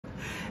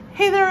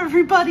Hey there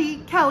everybody,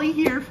 Kelly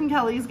here from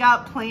Kelly's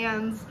Got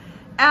Plans.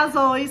 As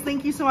always,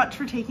 thank you so much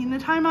for taking the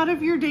time out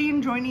of your day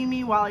and joining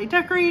me while I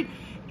decorate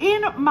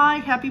in my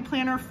happy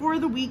planner for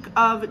the week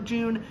of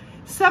June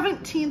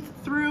 17th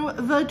through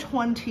the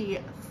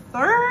 23rd.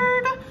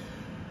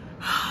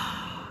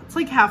 It's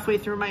like halfway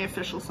through my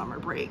official summer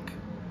break.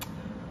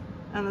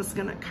 And this is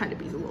gonna kind of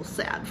be a little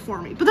sad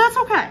for me, but that's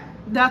okay.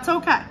 That's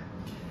okay.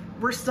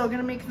 We're still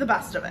gonna make the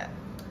best of it.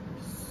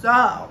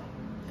 So,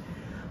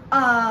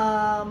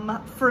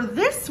 for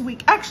this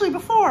week, actually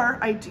before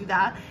I do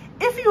that,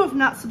 if you have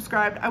not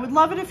subscribed, I would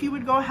love it if you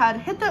would go ahead,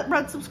 hit that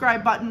red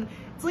subscribe button.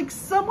 It's like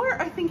somewhere,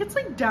 I think it's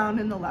like down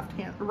in the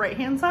right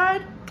hand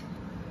side.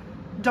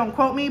 Don't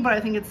quote me, but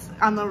I think it's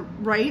on the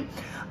right.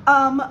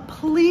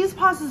 Please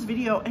pause this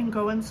video and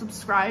go and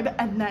subscribe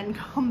and then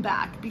come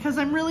back, because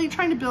I'm really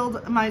trying to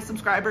build my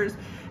subscribers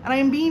and I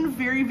am being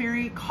very,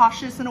 very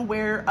cautious and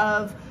aware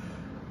of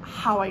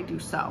how I do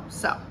so.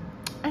 So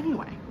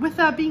anyway, with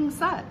that being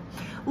said,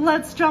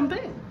 let's jump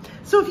in.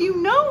 So if you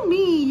know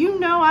me, you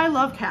know I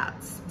love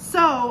cats.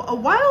 So a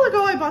while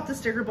ago I bought the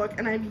sticker book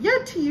and I've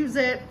yet to use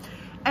it,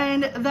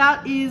 and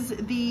that is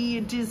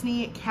the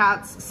Disney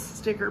Cats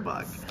sticker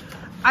book.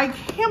 I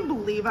can't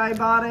believe I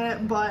bought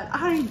it, but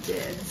I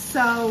did.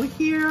 So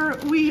here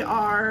we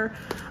are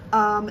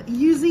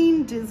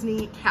using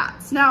Disney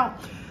Cats. Now,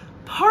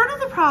 part of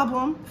the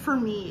problem for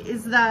me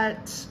is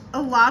that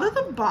a lot of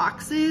the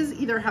boxes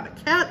either have a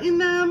cat in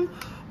them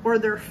or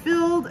they're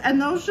filled,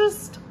 and those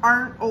just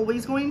aren't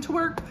always going to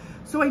work.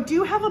 So I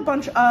do have a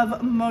bunch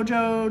of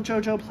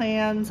Jojo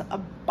Plans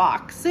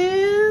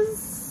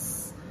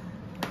boxes.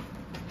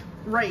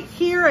 Right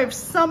here, I have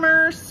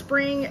summer,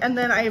 spring, and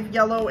then I have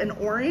yellow and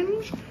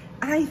orange.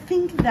 And I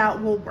think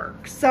that will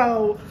work.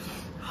 So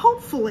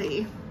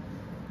hopefully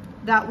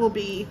that will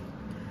be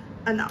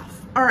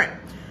enough. All right,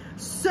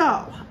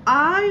 so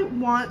I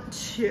want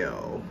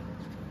to,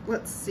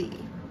 let's see.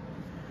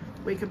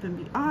 Wake up and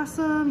be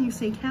awesome. You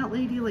say cat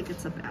lady like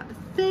it's a bad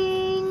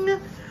thing.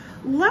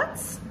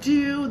 Let's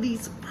do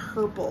these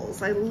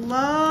purples. I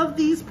love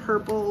these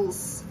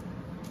purples.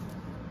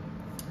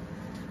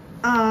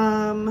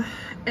 And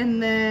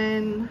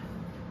then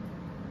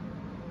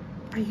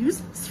I use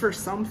this for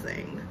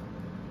something,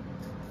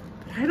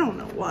 but I don't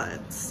know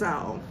what,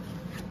 so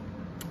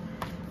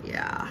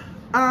yeah.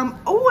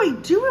 Oh, I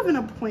do have an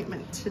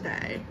appointment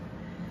today.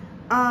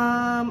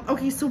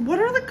 Okay, so what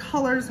are the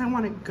colors I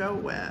want to go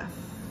with?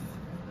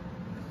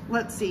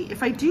 Let's see,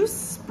 if I do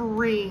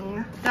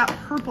spring, that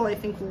purple I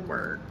think will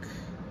work.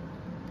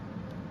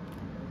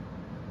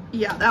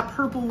 Yeah, that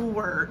purple will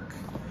work.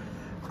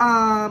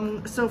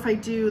 So if I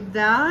do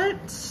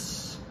that,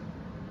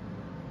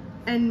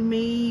 and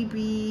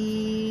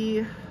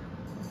maybe,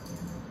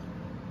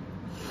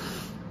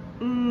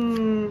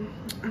 I'm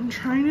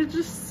trying to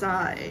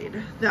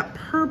decide, that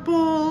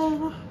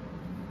purple,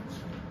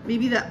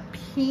 maybe that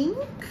pink.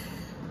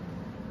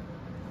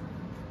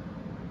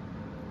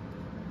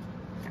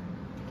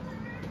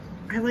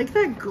 I like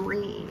that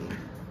green.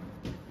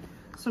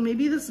 So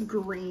maybe this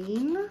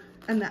green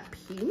and that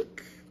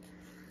pink.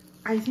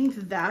 I think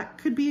that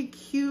could be a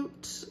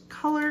cute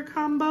color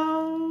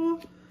combo.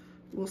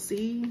 We'll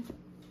see.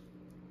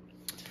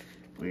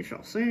 We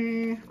shall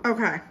see.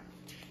 Okay.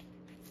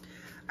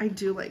 I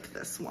do like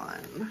this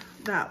one.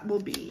 That will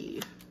be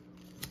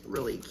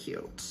really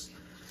cute.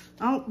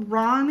 Oh,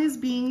 Ron is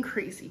being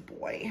crazy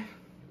boy.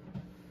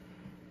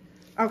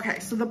 Okay,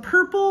 so the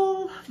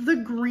purple, the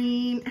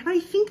green, and I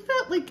think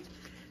that like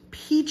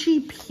peachy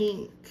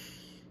pink.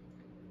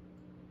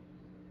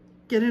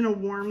 Get in a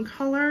warm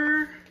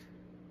color.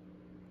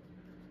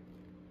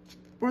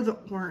 Or the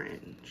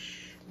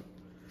orange.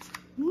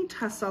 Let me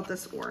test out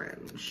this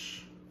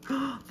orange.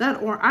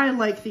 I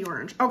like the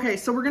orange. Okay,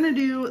 so we're gonna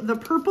do the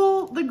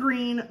purple, the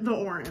green, the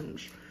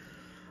orange.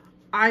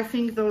 I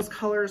think those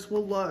colors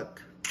will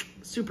look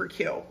super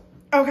cute.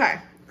 Okay,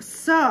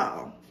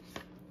 so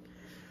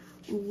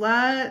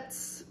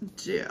let's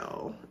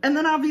do, and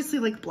then obviously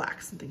like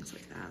blacks and things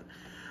like that.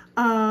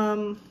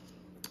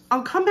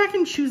 I'll come back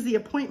and choose the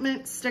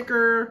appointment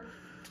sticker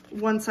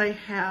once I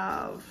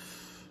have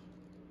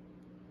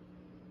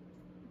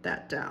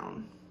that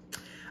down.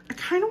 I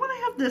kind of want to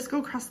have this go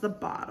across the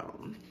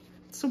bottom,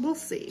 so we'll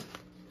see.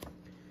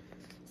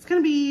 It's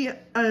gonna be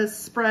a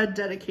spread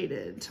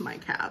dedicated to my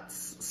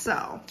cats,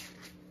 so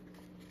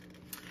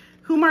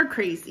whom are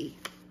crazy,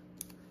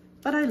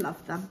 but I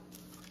love them.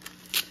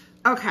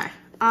 Okay,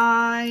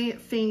 I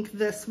think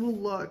this will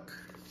look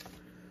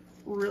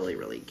really,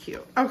 really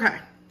cute. Okay,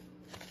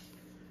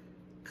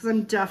 because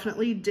I'm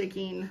definitely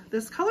digging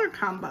this color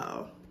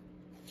combo.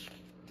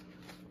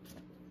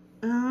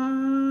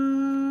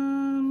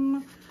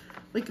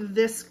 Like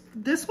this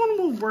one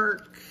will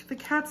work. The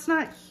cat's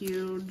not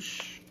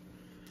huge.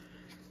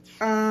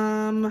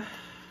 I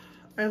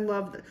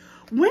love this.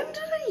 When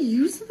did I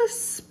use this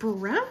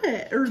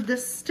spread or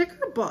this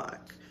sticker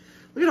book?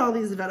 Look at all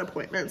these vet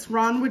appointments.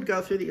 Ron would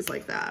go through these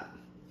like that.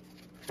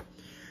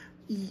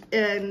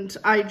 And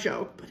I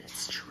joke, but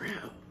it's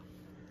true.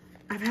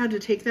 I've had to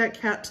take that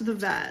cat to the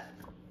vet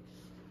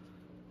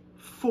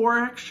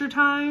 4 extra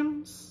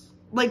times,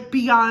 like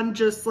beyond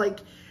just like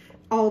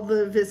all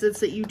the visits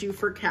that you do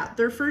for Cat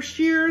their first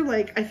year.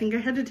 Like, I think I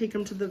had to take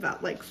him to the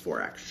vet like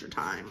 4 extra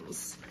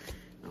times.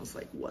 I was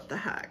like, what the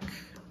heck?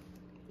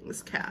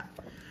 This cat.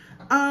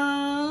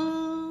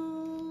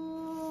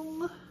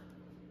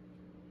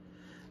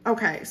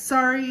 Okay,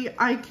 sorry,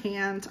 I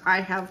can't.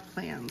 I have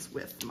plans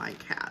with my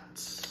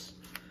cat.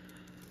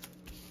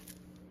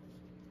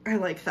 I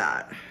like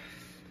that.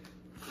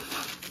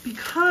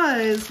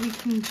 Because we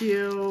can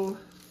do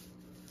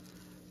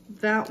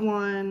that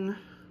one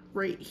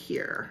right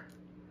here.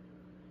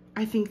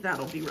 I think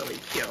that'll be really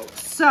cute.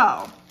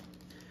 So,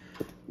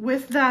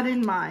 with that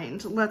in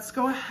mind, let's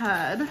go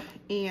ahead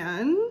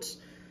and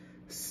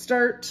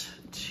start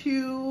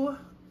to...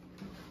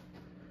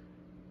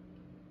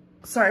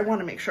 Sorry, I want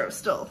to make sure I'm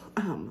still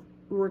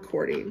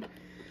recording.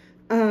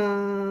 Let's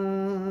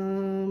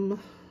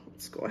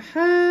go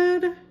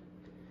ahead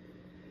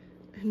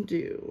and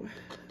do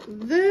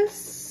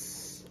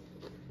this.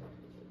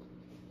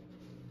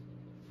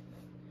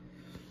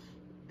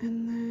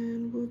 And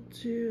then we'll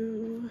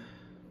do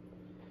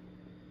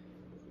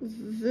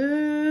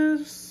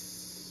this.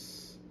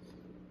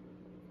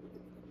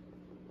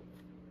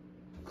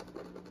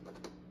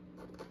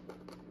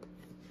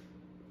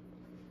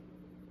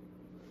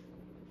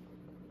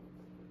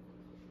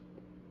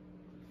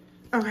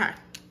 Okay.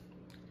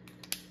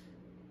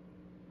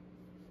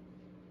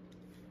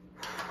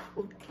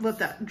 We'll let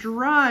that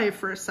dry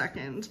for a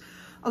second.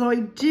 Although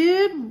I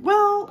did,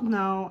 well,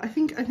 no, I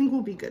think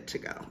we'll be good to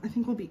go. I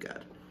think we'll be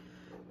good.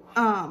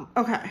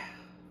 Okay.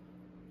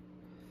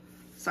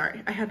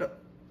 Sorry, I had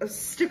a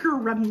sticker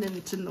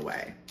remnant in the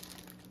way.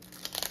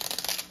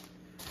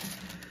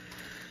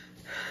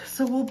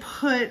 So we'll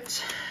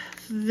put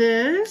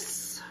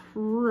this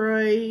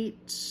right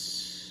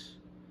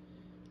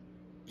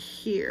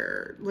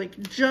here, like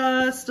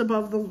just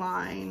above the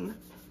line.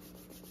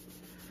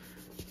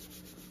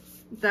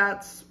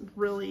 That's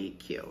really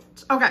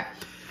cute. Okay,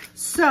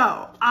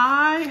 so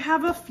I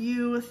have a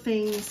few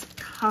things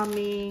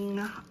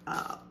coming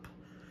up.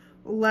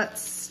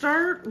 Let's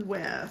start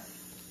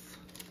with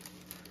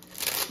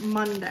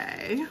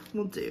Monday.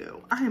 We'll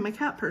do I am a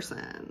cat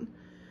person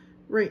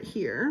right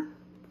here,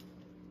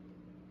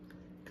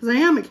 because I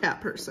am a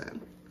cat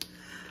person.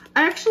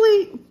 I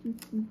actually,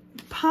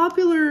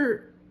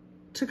 contrary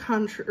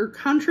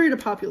to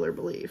popular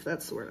belief,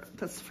 that's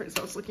the phrase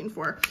I was looking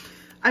for.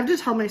 I have to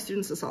tell my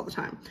students this all the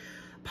time.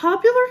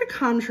 Popular to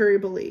contrary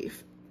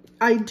belief,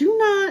 I do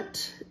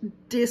not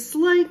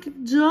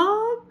dislike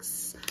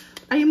dogs.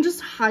 I am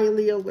just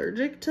highly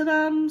allergic to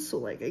them, so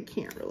like I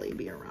can't really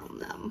be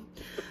around them.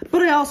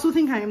 But I also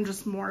think I am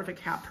just more of a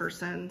cat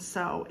person,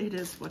 so it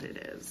is what it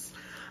is.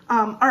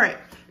 All right,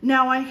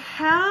 now I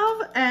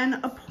have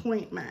an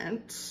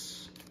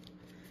appointment,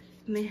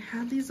 and they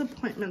have these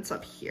appointments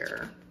up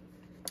here.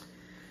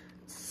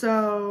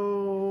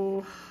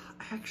 So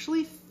I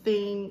actually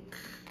think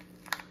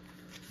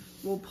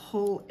we'll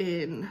pull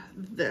in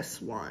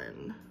this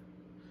one.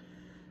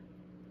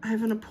 I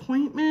have an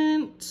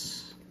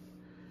appointment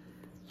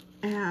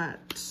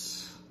at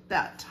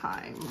that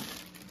time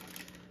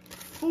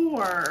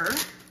for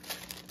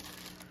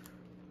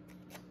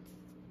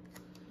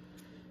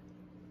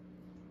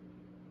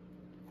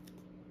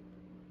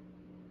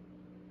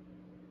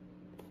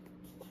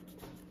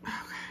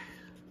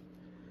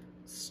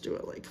do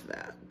it like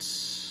that.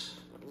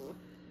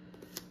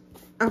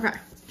 Okay, I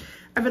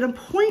have an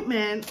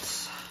appointment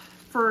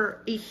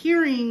for a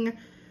hearing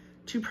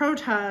to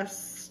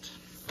protest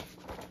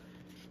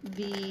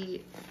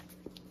the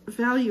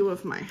value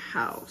of my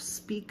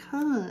house,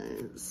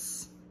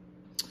 because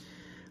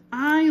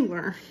I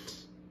learned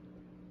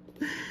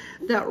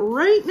that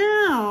right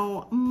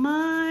now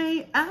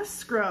my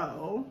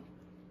escrow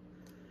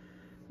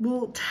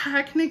will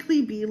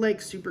technically be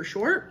like super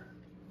short.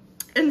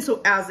 And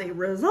so as a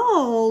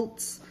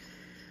result,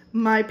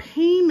 my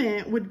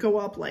payment would go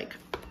up like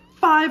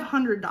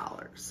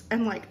 $500.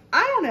 And like,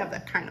 I don't have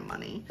that kind of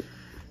money.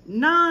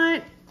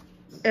 Not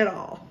at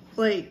all.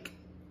 Like,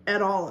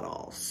 at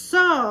all.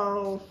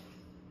 So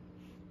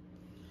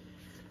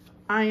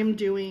I am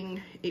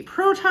doing a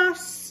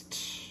protest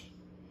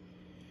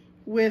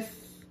with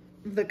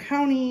the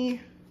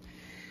county,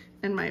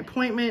 and my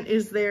appointment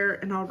is there,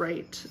 and I'll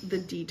write the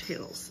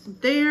details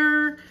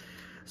there.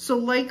 So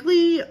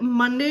likely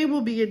Monday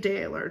will be a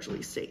day I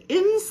largely stay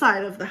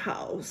inside of the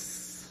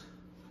house.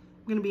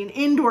 I'm gonna be an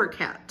indoor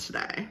cat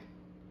today.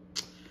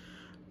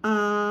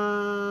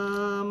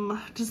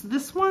 Does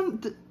this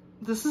one,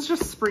 this is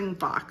just spring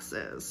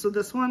boxes. So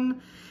this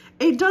one,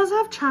 it does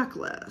have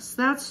checklists,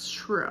 that's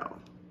true.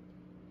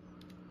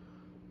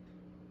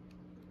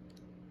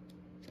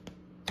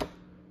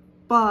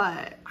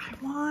 But I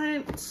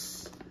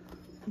want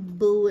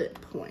bullet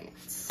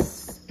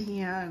points,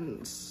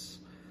 and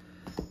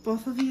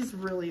both of these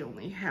really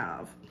only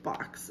have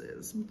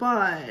boxes,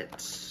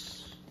 but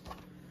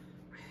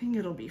I think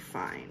it'll be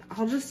fine.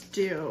 I'll just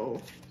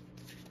do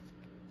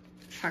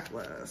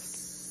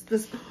checklists.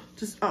 This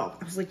just, oh,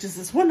 I was like, does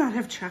this one not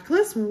have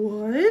checklists?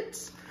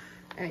 What?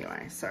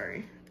 Anyway,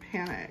 sorry.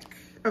 panic.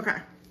 Okay.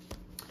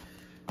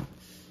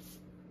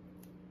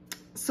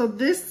 So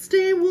this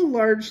day will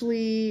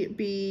largely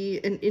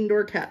be an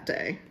indoor cat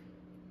day.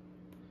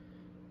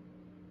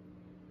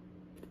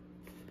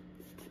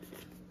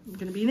 I'm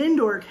gonna be an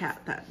indoor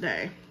cat that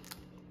day.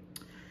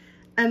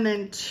 And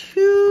then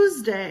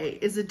Tuesday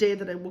is a day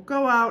that I will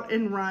go out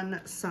and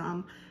run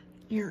some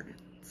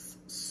errands.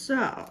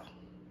 So,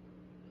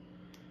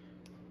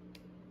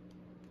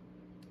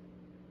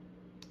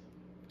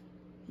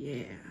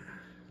 yeah.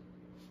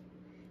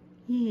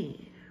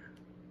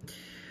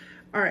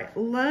 All right,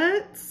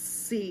 let's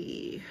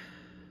see.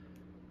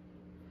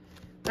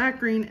 That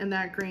green and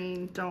that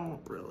green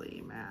don't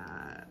really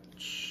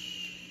match.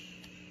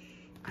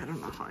 I don't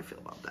know how I feel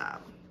about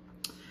that.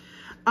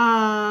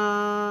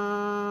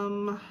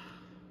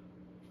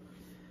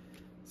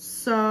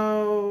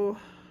 So,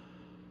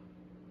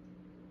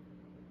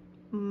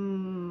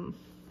 I'm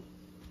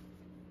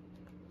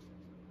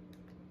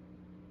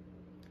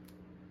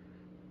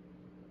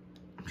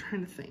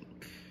trying to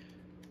think.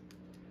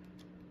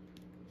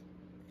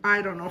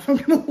 I don't know if I'm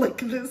gonna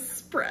like this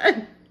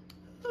spread.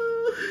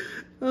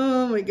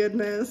 Oh my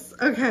goodness.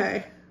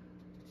 Okay.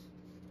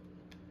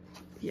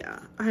 Yeah,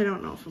 I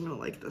don't know if I'm gonna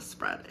like this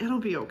spread. It'll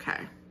be okay.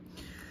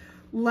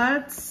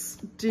 Let's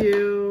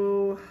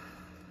do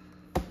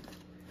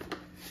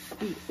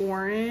the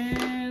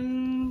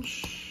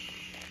orange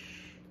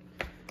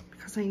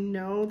because I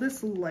know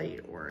this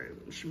light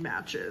orange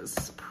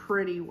matches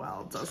pretty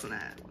well, doesn't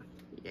it?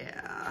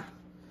 Yeah.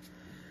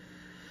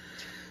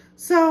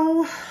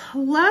 So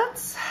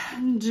let's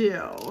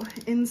do,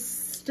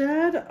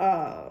 instead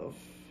of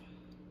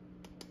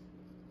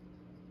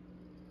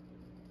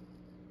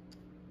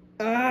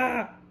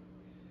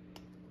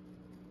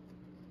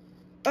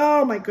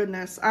oh my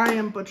goodness, I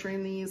am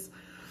butchering these.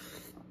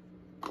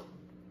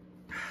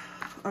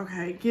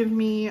 Okay, give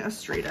me a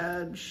straight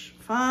edge.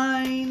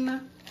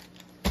 Fine.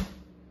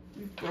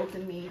 You've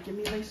broken me. Give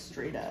me my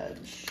straight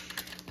edge.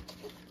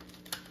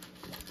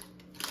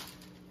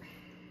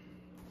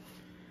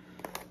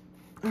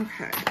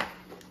 Okay.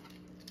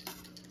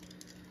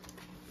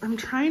 I'm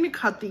trying to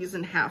cut these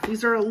in half.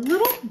 These are a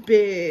little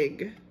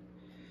big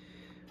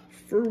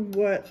for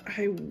what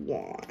I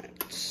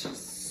want.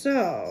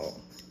 So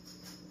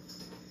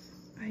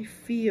I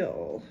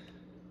feel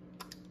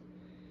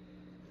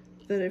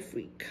that if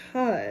we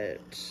cut,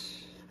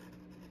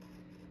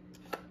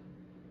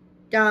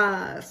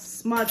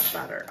 yes, much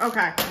better.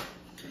 Okay.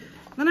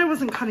 Then I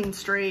wasn't cutting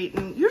straight,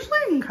 and usually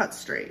I can cut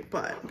straight,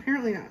 but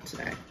apparently not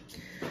today.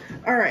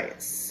 All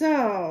right,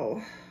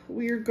 so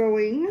we're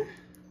going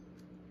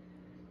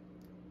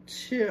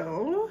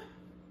to,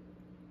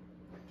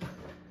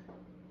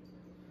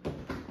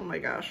 oh my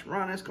gosh,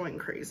 Ron is going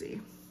crazy.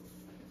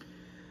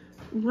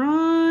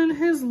 Ron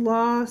has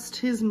lost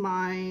his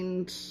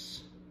mind.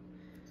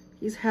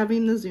 He's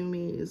having the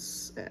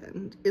zoomies,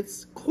 and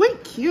it's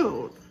quite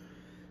cute.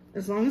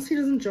 As long as he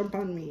doesn't jump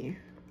on me,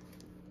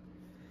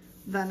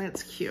 then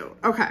it's cute.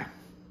 Okay.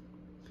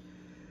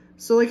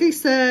 So like I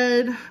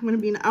said, I'm gonna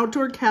be an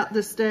outdoor cat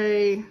this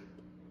day,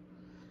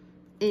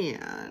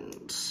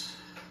 and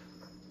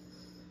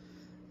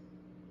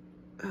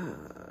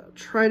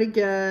try to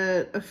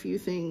get a few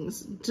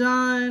things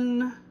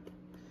done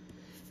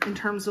in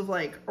terms of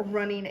like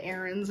running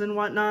errands and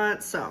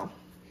whatnot. So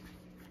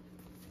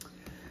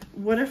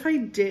what if I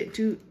did,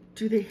 do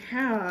they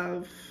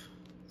have,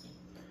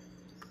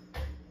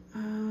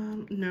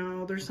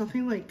 no, there's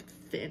something like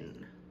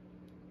thin,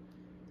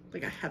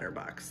 like a header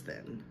box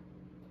thin.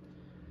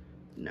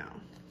 No.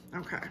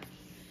 Okay.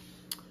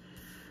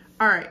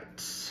 All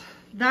right.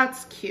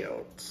 That's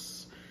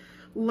cute.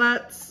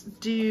 Let's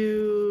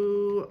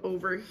do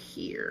over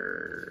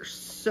here.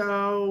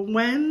 So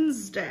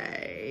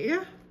Wednesday,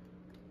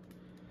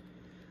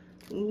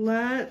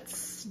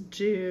 let's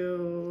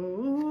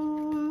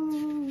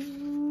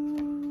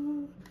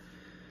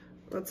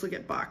look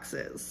at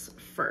boxes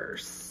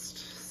first.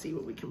 See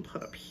what we can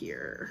put up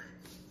here.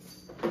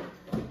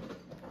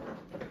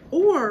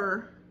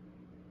 Or,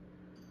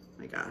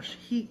 my gosh,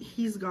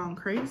 he's gone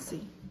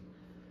crazy.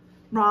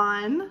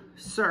 Ron,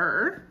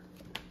 sir,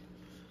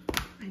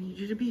 I need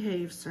you to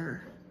behave,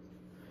 sir.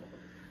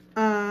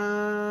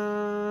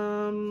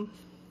 I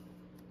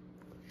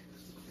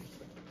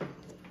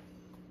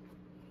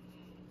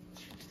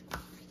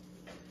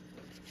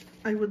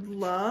would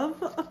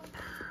love a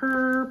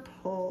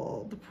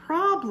purple. The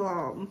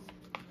problem,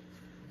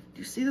 do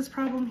you see this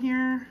problem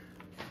here?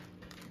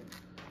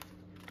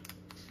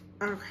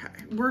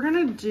 Okay, we're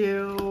gonna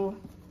go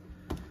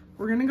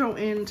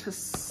into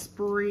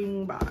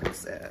spring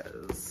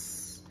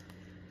boxes.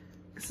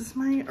 Is this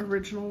my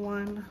original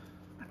one?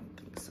 I don't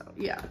think so.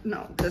 Yeah,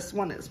 no, this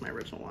one is my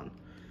original one.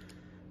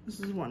 This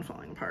is one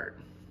falling apart.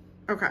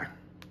 Okay.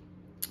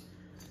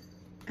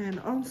 And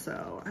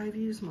also, I've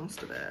used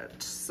most of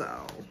it,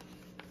 so.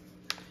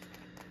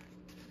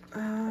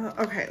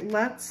 Okay,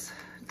 let's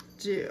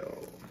do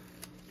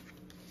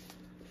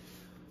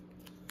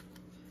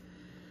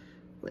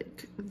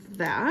like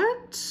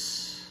that.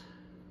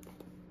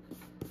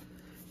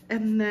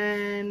 And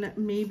then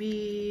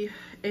maybe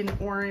an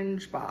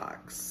orange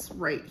box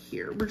right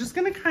here. We're just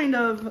gonna kind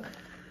of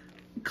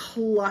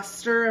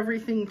cluster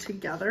everything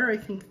together. I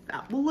think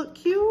that will look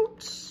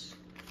cute.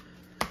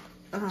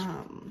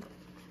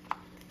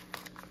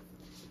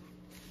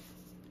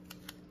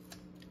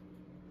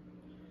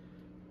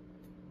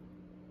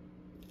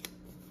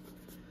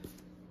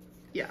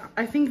 Yeah,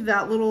 I think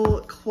that little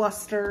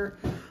cluster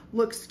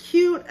looks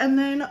cute. And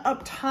then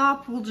up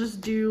top, we'll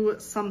just do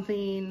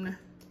something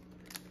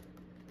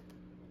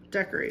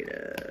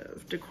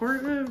decorative.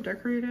 Decorative.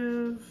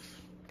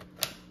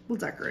 We'll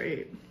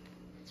decorate.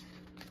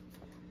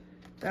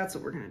 That's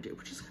what we're gonna do.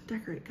 We're just gonna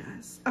decorate,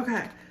 guys.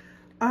 Okay.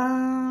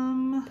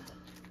 Oh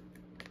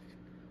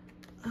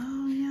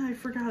yeah, I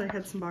forgot I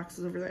had some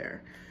boxes over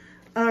there.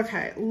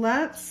 Okay,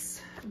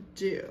 let's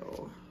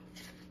do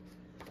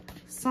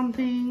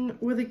something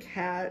with a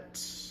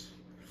cat.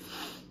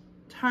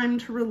 Time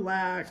to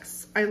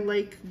relax. I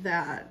like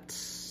that.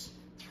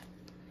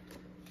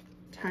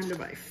 Time to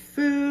buy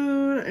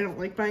food. I don't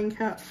like buying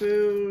cat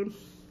food.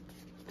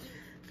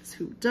 Because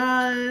who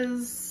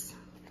does?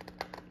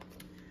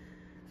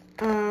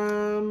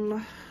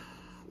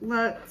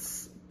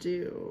 Let's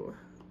do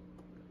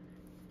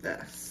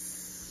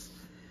this.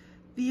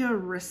 The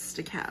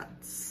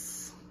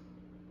Aristocats.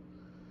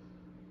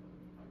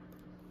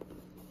 I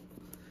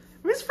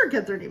always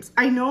forget their names.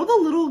 I know the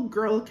little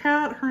girl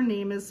cat, her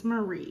name is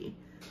Marie.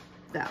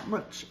 That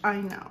much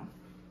I know.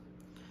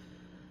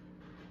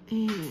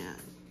 And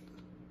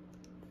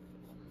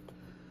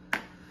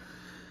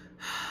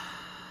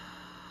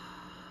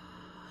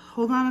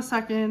hold on a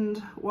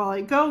second while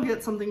I go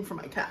get something for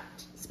my cat.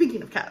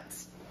 Speaking of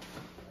cats.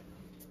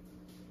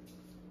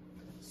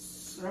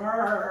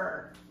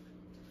 Sir,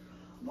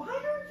 why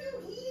are you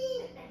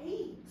eating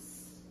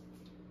eggs?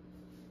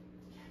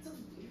 That's a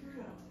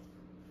weirdo.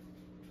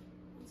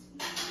 What's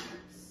eating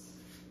eggs?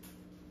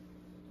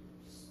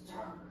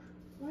 Sir,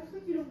 why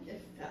think you don't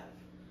get fed?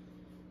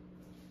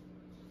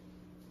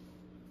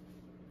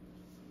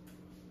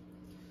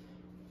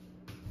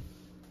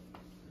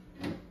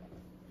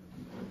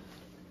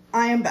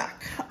 I am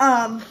back.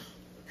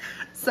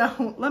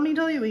 So let me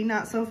tell you a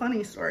not so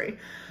funny story.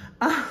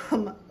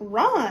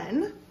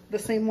 Ron, the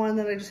same one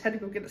that I just had to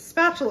go get a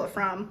spatula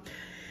from,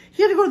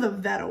 he had to go to the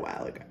vet a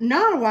while ago.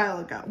 Not a while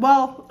ago.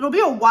 Well, it'll be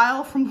a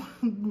while from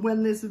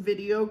when this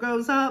video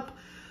goes up,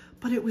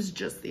 but it was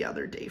just the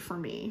other day for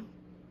me.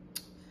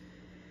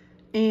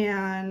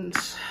 And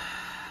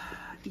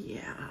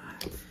yeah,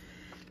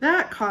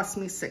 that cost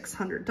me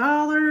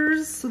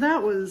 $600. So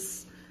that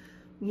was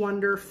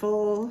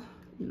wonderful.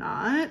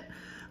 Not.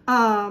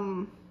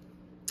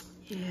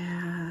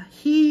 Yeah,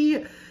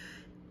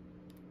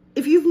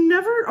 if you've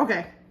never,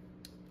 okay,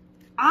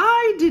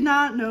 I did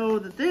not know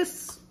that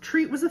this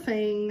treat was a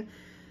thing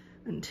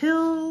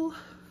until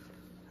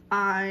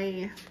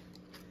I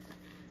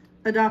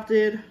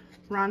adopted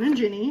Ron and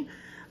Ginny.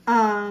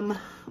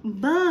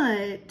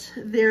 But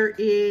there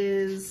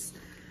is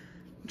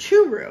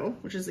Churu,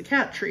 which is a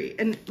cat treat,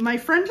 and my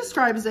friend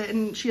describes it,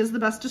 and she has the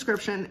best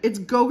description. It's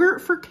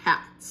Go-Gurt for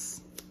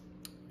cats.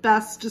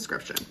 Best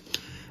description.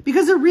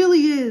 Because it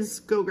really is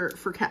Go-Gurt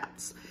for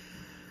cats.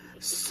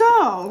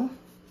 So,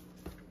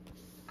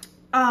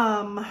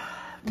 I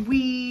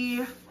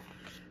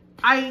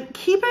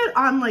keep it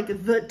on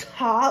like the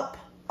top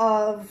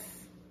of,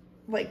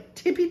 like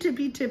tippy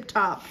tip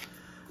top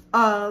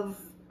of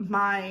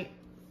my,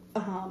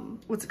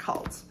 what's it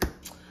called?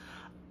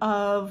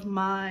 Of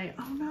my,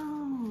 oh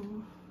no.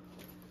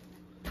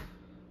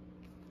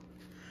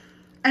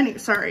 Anyway,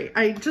 sorry,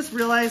 I just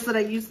realized that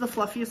I used the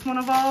fluffiest one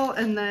of all,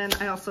 and then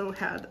I also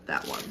had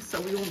that one, so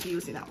we won't be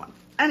using that one.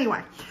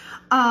 Anyway,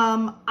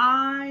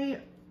 I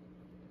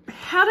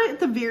had it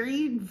at the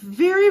very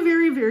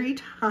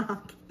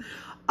top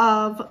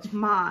of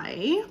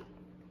my,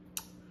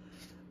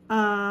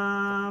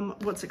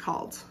 what's it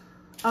called?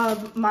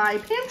 Of my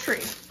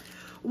pantry.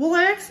 Well,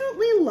 I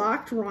accidentally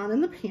locked Ron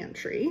in the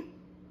pantry,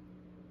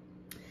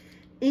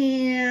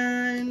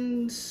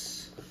 and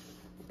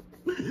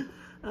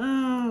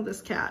oh,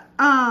 this cat.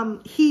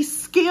 He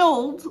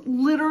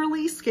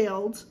literally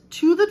scaled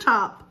to the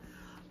top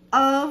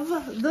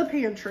of the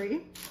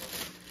pantry,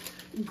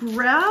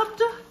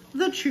 grabbed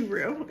the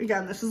Churu.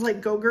 Again, this is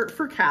like Go-Gurt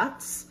for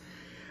cats.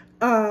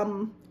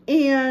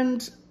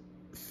 And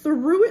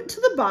threw it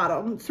to the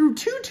bottom, threw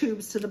 2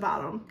 tubes to the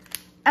bottom,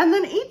 and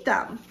then ate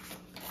them.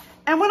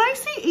 And when I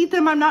say ate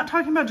them, I'm not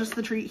talking about just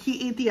the treat.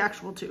 He ate the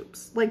actual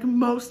tubes, like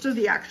most of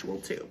the actual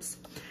tubes.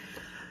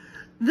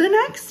 The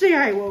next day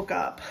I woke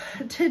up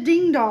to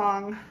Ding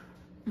Dong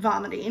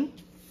vomiting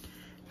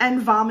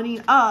and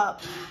vomiting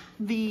up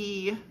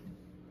the,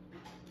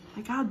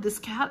 my God, this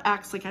cat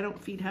acts like I don't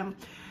feed him.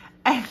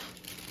 And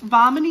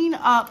vomiting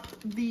up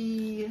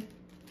the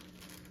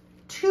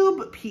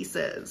tube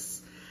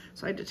pieces.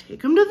 So I had to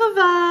take him to the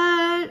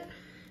vet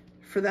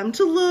for them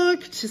to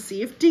look to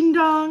see if Ding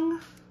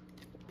Dong,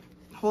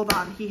 hold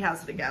on, he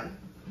has it again.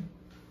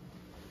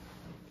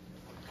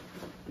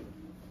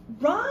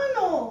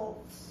 Ronald!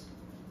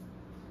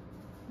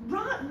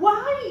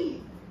 Why?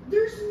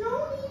 There's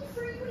no need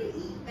for you to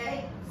eat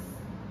eggs.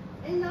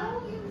 And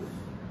now you've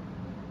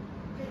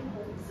been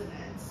holes in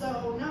it.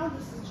 So now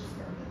this is just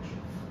garbage.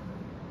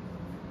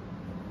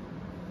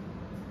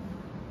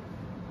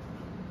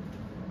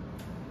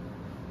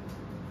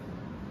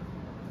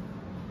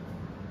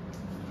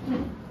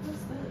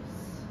 What's this?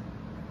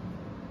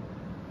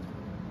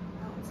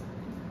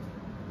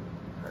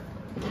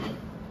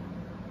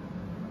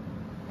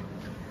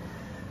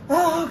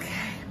 Oh,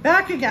 okay,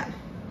 back again.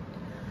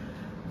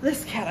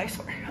 This cat, I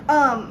swear.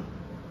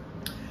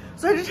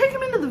 So I had to take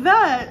him into the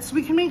vet so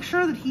we can make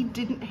sure that he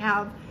didn't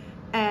have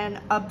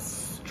an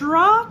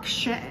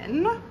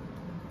obstruction.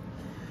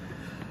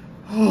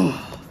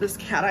 Oh, this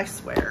cat, I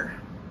swear.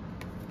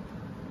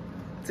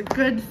 It's a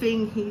good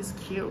thing he's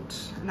cute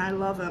and I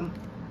love him.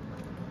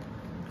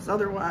 Because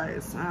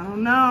otherwise, I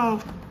don't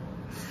know.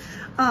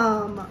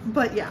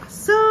 But yeah,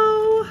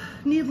 so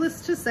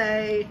needless to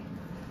say,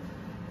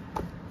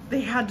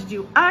 they had to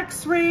do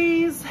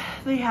x-rays,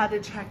 they had to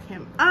check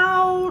him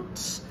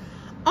out,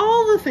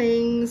 all the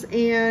things,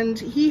 and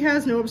he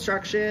has no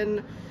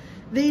obstruction.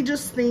 They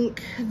just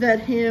think that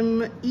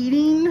him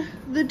eating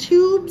the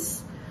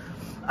tubes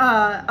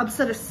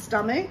upset his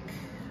stomach,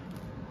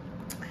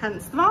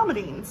 hence the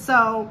vomiting.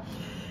 So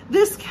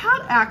this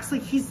cat acts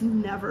like he's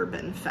never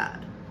been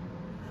fed.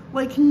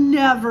 Like,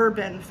 never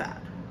been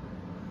fed.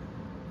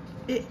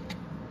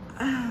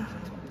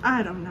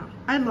 I don't know.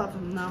 I love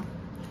him though.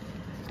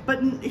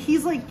 But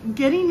he's like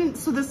getting in,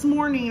 so this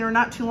morning or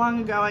not too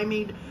long ago, I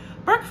made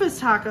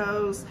breakfast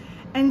tacos.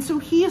 And so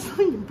he is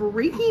like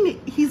breaking it.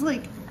 He's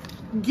like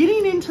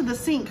getting into the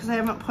sink because I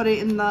haven't put it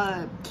in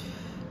the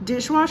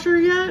dishwasher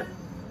yet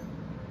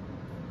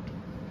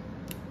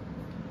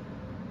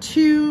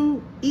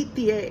to eat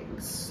the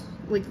eggs,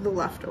 like the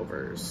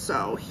leftovers.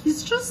 So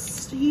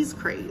he's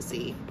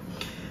crazy.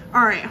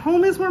 All right,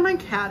 home is where my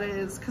cat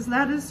is, because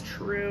that is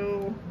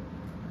true.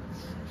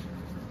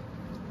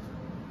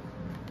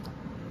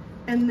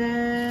 And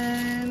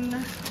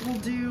then we'll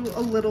do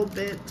a little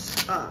bit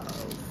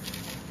of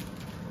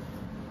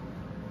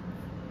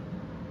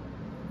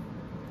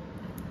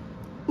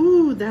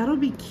ooh, that'll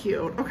be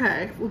cute.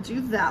 Okay, we'll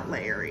do that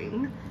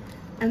layering.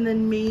 And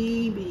then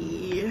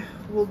maybe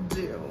we'll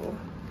do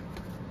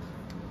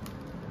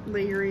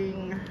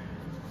layering,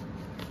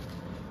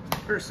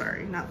 or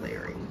sorry, not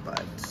layering,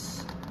 but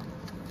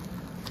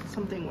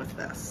something with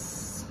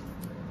this.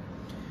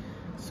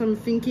 So I'm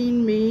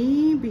thinking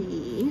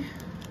maybe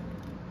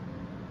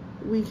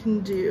we can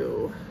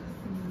do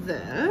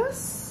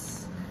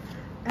this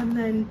and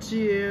then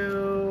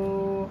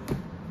do,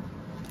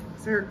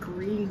 is there a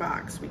green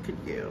box we could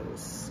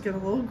use? Get a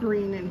little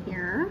green in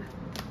here.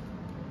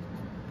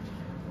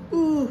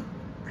 Ooh,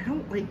 I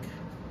don't like,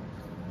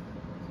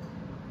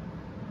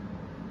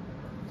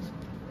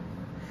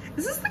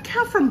 is this the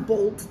cat from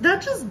Bolt?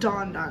 That just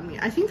dawned on me.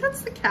 I think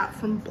that's the cat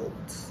from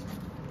Bolt.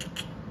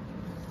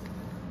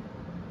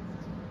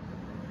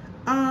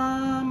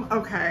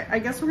 Okay, I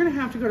guess we're gonna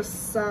have to go to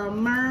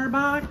summer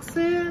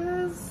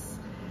boxes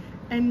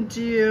and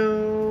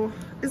do,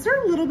 is there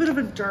a little bit of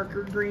a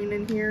darker green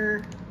in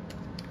here?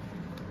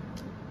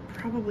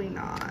 Probably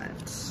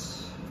not.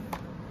 Is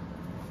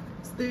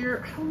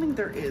there, I don't think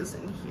there is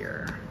in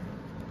here.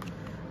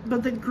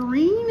 But the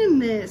green in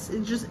this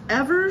is just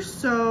ever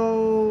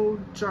so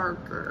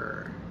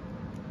darker.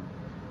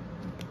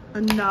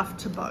 Enough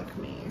to bug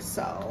me,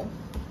 so.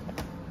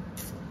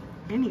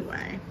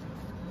 Anyway.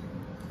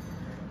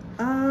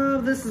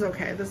 This is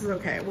okay, this is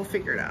okay. We'll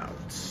figure it out.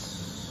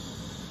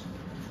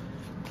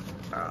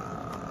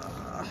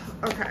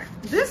 Okay,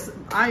 this,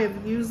 I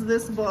have used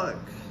this book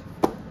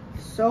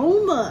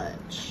so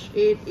much.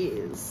 It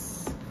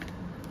is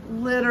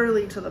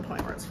literally to the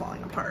point where it's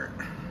falling apart.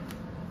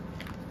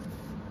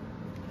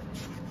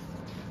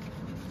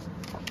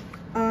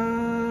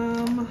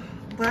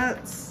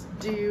 Let's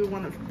do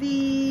one of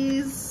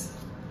these.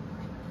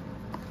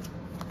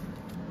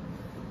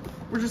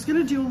 We're just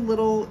gonna do a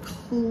little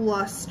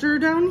cluster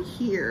down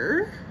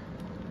here.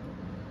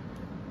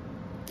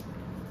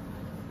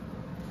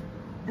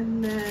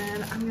 And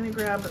then I'm gonna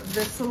grab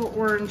this little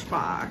orange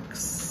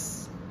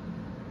box.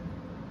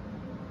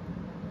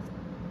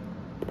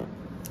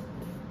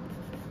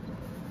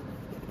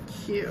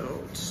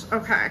 Cute,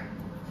 okay.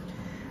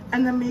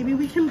 And then maybe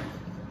we can,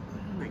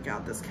 oh my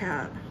God, this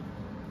cat.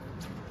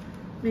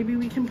 Maybe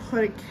we can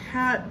put a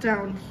cat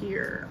down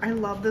here. I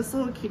love this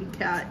little kitty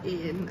cat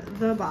in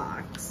the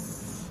box.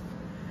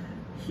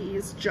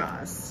 He's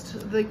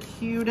just the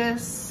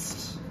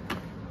cutest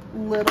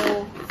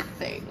little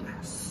thing.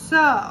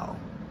 So,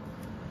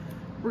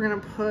 we're gonna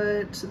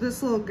put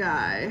this little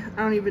guy.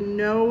 I don't even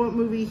know what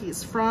movie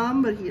he's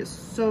from, but he is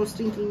so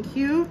stinking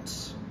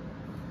cute.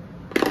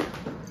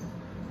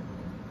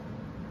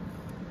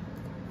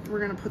 We're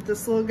gonna put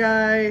this little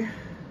guy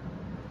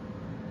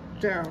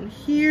down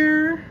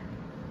here.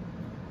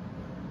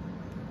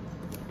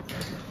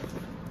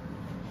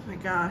 Oh my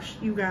gosh,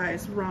 you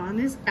guys, Ron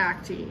is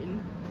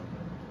acting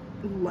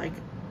like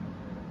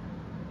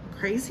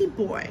crazy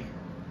boy.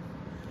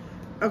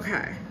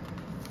 Okay.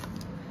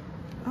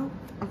 Oh,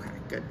 okay,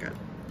 good, good.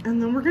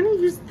 And then we're gonna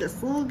use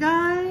this little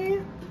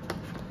guy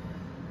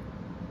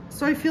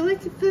So I feel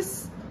like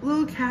this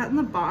little cat in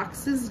the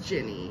box is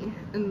Ginny,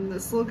 and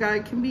this little guy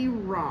can be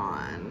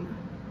Ron.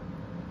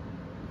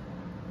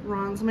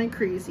 Ron's my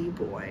crazy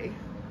boy.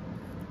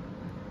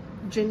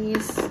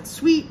 Ginny's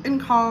sweet and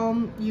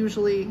calm,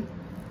 usually,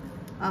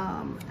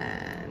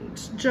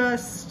 and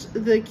just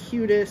the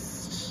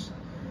cutest,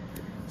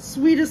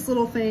 sweetest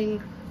little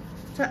thing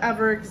to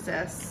ever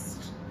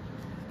exist.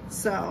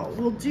 So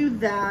we'll do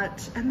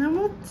that, and then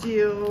we'll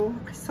do,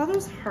 I saw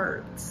those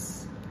hearts,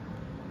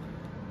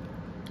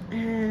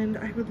 and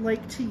I would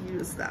like to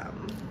use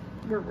them.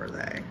 Where were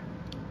they?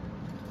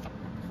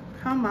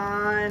 Come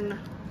on.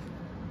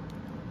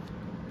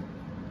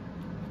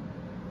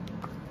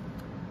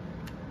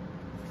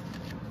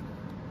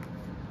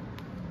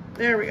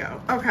 There we go.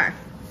 Okay.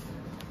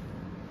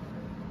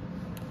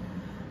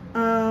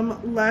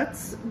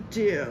 Let's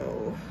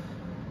do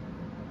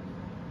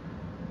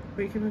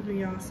waking with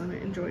me awesome,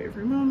 enjoy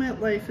every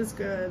moment, life is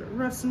good,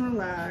 rest and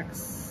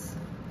relax.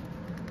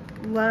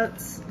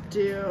 Let's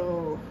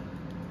do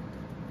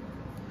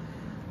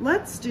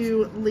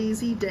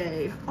lazy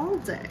day all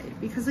day,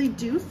 because I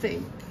do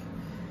think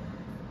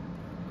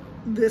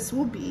this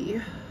will be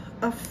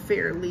a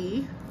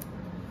fairly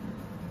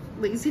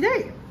lazy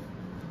day.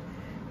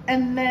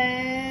 And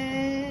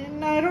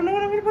then I don't know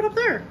what I'm gonna put up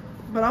there,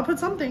 but I'll put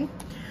something.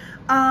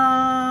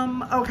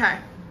 Okay,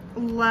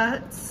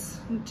 let's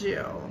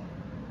do,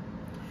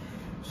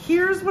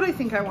 here's what I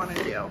think I want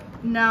to do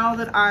now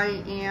that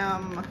I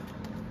am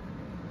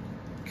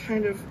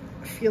kind of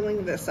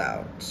feeling this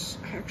out.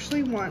 I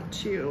actually want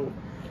to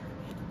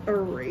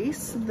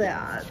erase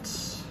that,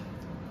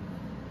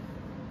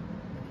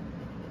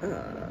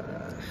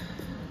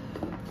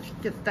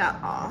 get that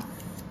off.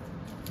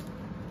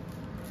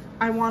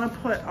 I want to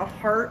put a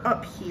heart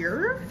up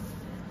here,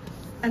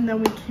 and then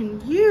we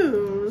can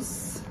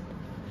use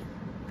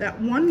that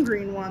one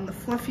green one, the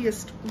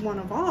fluffiest one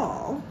of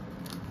all,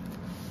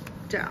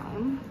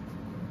 down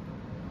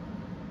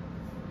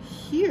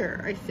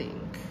here, I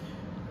think.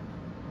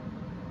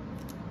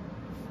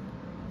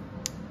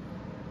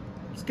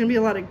 There's gonna be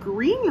a lot of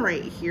green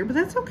right here, but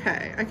that's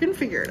okay. I can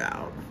figure it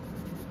out.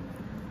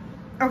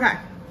 Okay,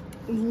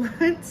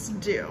 let's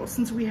do,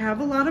 since we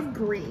have a lot of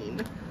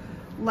green,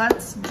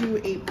 let's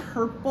do a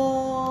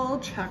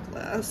purple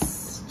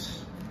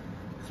checklist.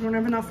 We don't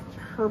have enough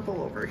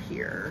purple over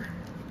here.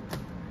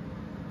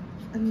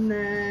 And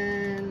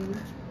then,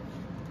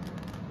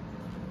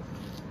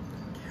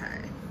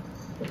 okay.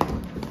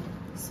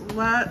 So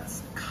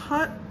let's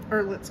cut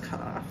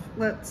off.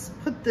 Let's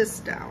put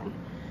this down.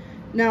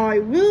 Now I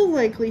will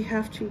likely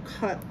have to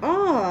cut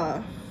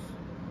off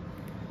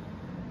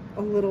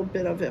a little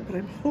bit of it, but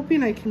I'm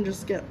hoping I can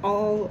just get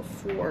all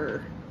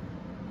 4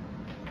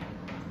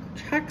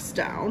 checks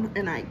down,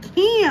 and I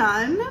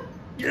can.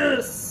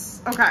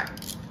 Yes. Okay.